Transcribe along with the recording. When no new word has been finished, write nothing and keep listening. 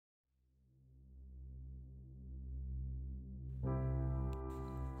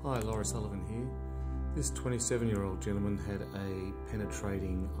Hi, Laura Sullivan here. This 27-year-old gentleman had a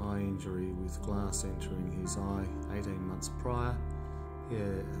penetrating eye injury with glass entering his eye 18 months prior. He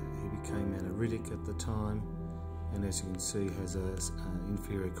became anarytic at the time, and as you can see has an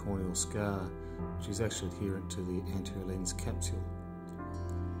inferior corneal scar which is actually adherent to the anterior lens capsule.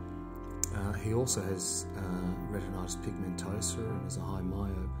 He also has retinitis pigmentosa and is a high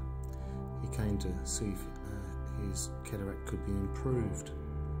myope. He came to see if his cataract could be improved.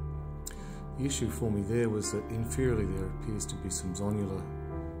 The issue for me there was that inferiorly there appears to be some zonular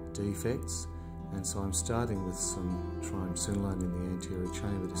defects, and so I'm starting with some triamcinolone in the anterior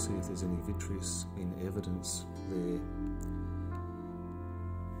chamber to see if there's any vitreous in evidence there.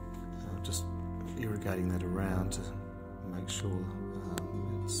 Just irrigating that around to make sure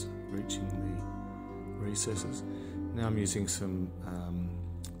it's reaching the recesses. Now I'm using some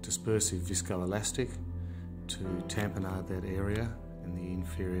dispersive viscoelastic to tamponade that area in the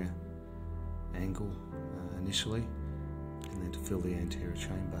inferior angle initially, and then to fill the anterior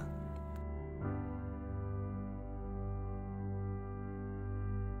chamber.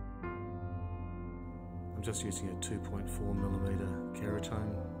 I'm just using a 2.4mm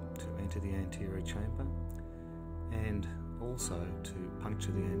keratoene to enter the anterior chamber and also to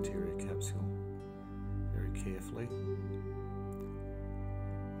puncture the anterior capsule very carefully.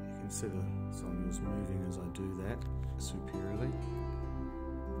 You can see the zonules moving as I do that superiorly.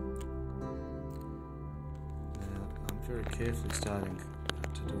 Very carefully starting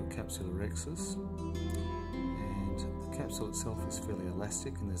to do a capsular rhexis, and the capsule itself is fairly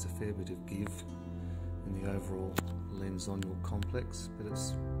elastic and there's a fair bit of give in the overall lens zonule complex, but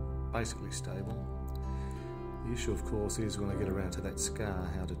it's basically stable. The issue of course is when I get around to that scar,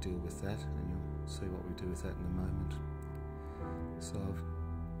 how to deal with that, and you'll see what we do with that in a moment. So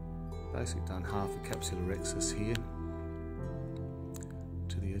I've basically done half a capsular rhexis here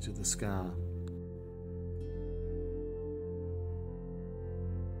to the edge of the scar.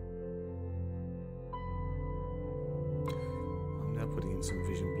 Putting in some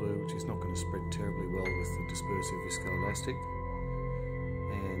vision blue, which is not going to spread terribly well with the dispersive viscoelastic,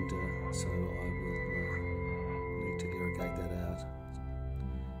 and so I will need to irrigate that out,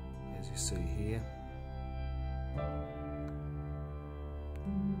 as you see here.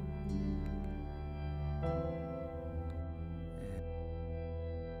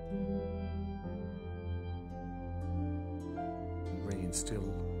 And reinstill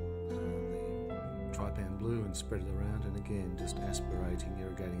Trypan blue and spread it around, and again just aspirating,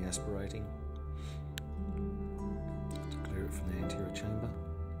 irrigating, aspirating to clear it from the anterior chamber.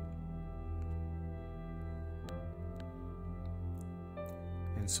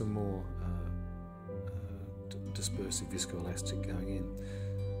 And some more dispersive viscoelastic going in.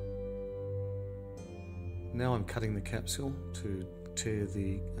 Now I'm cutting the capsule to tear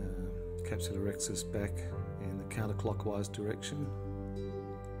the capsular rhexis back in the counterclockwise direction.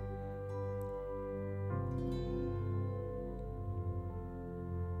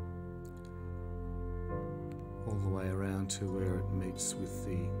 All the way around to where it meets with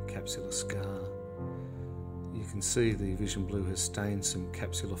the capsular scar. You can see the vision blue has stained some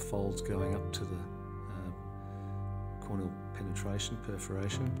capsular folds going up to the corneal penetration,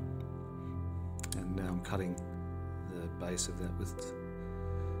 perforation, and now I'm cutting the base of that with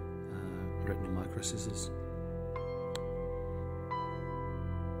retinal micro scissors.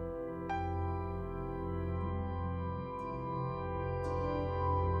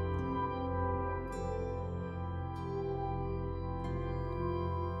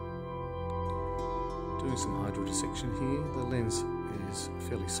 Doing some hydrodissection here. The lens is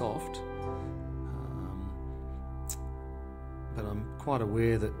fairly soft, but I'm quite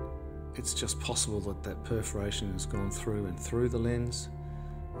aware that it's just possible that that perforation has gone through and through the lens,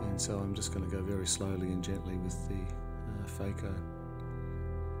 and so I'm just going to go very slowly and gently with the phaco.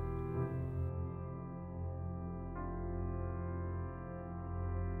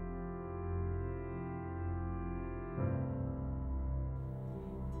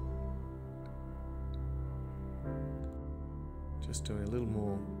 Just doing a little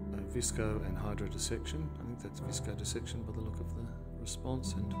more visco and hydrodissection. I think that's viscodissection by the look of the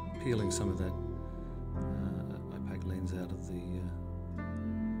response, and peeling some of that opaque lens out of the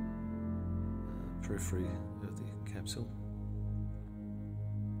periphery of the capsule.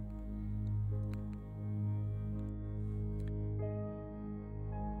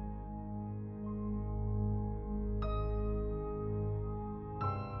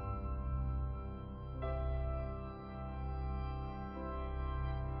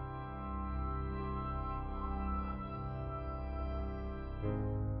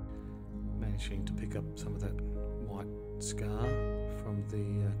 Managing to pick up some of that white scar from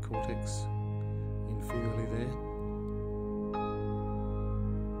the cortex inferiorly there.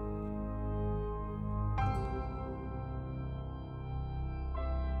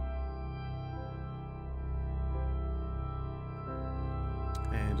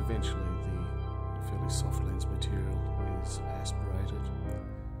 And eventually the fairly soft lens material is aspirated.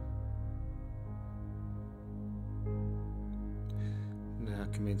 Now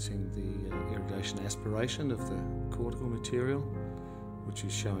commencing the irrigation aspiration of the cortical material, which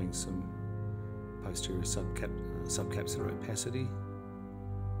is showing some posterior subcapsular opacity.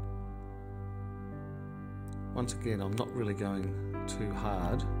 Once again, I'm not really going too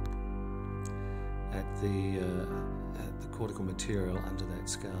hard at the cortical material under that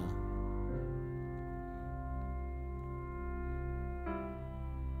scar.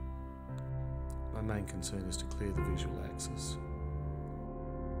 My main concern is to clear the visual axis.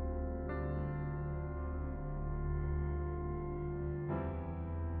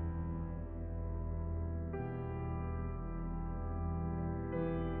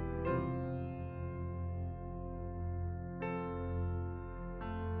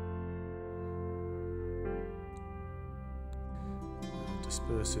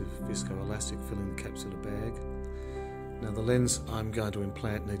 Dispersive viscoelastic filling the capsular bag. Now the lens I'm going to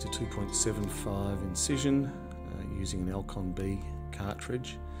implant needs a 2.75 incision using an Alcon B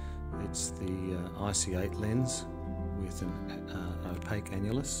cartridge. It's the IC-8 lens with an opaque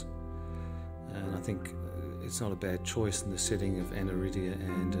annulus, and I think it's not a bad choice in the setting of aniridia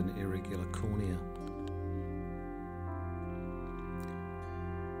and an irregular cornea.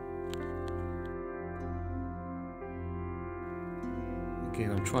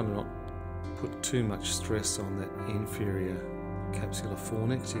 Again, I'm trying to not put too much stress on that inferior capsular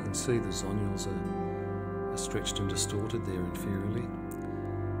fornix. You can see the zonules are stretched and distorted there inferiorly.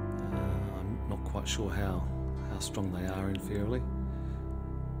 I'm not quite sure how strong they are inferiorly.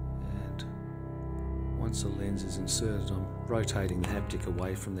 And once the lens is inserted, I'm rotating the haptic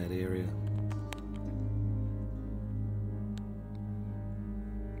away from that area.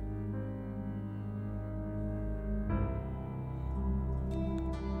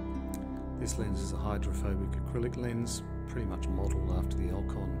 This lens is a hydrophobic acrylic lens, pretty much modelled after the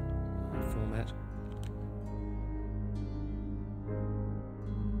Alcon format.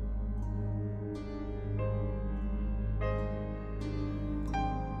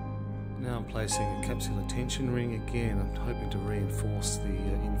 Now I'm placing a capsular tension ring again. I'm hoping to reinforce the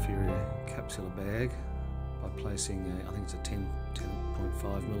inferior capsular bag by placing I think it's a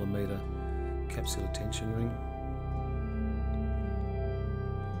 10.5mm capsular tension ring.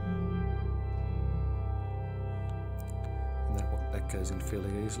 That goes in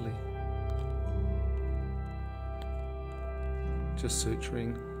fairly easily. Just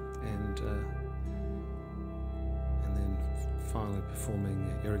suturing and then finally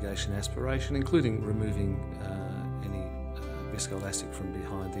performing irrigation aspiration, including removing any viscoelastic from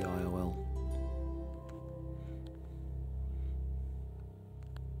behind the IOL.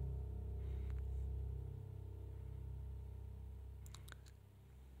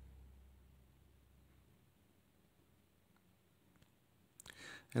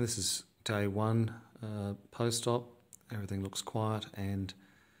 And this is day one post-op. Everything looks quiet and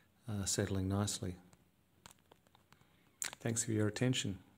settling nicely. Thanks for your attention.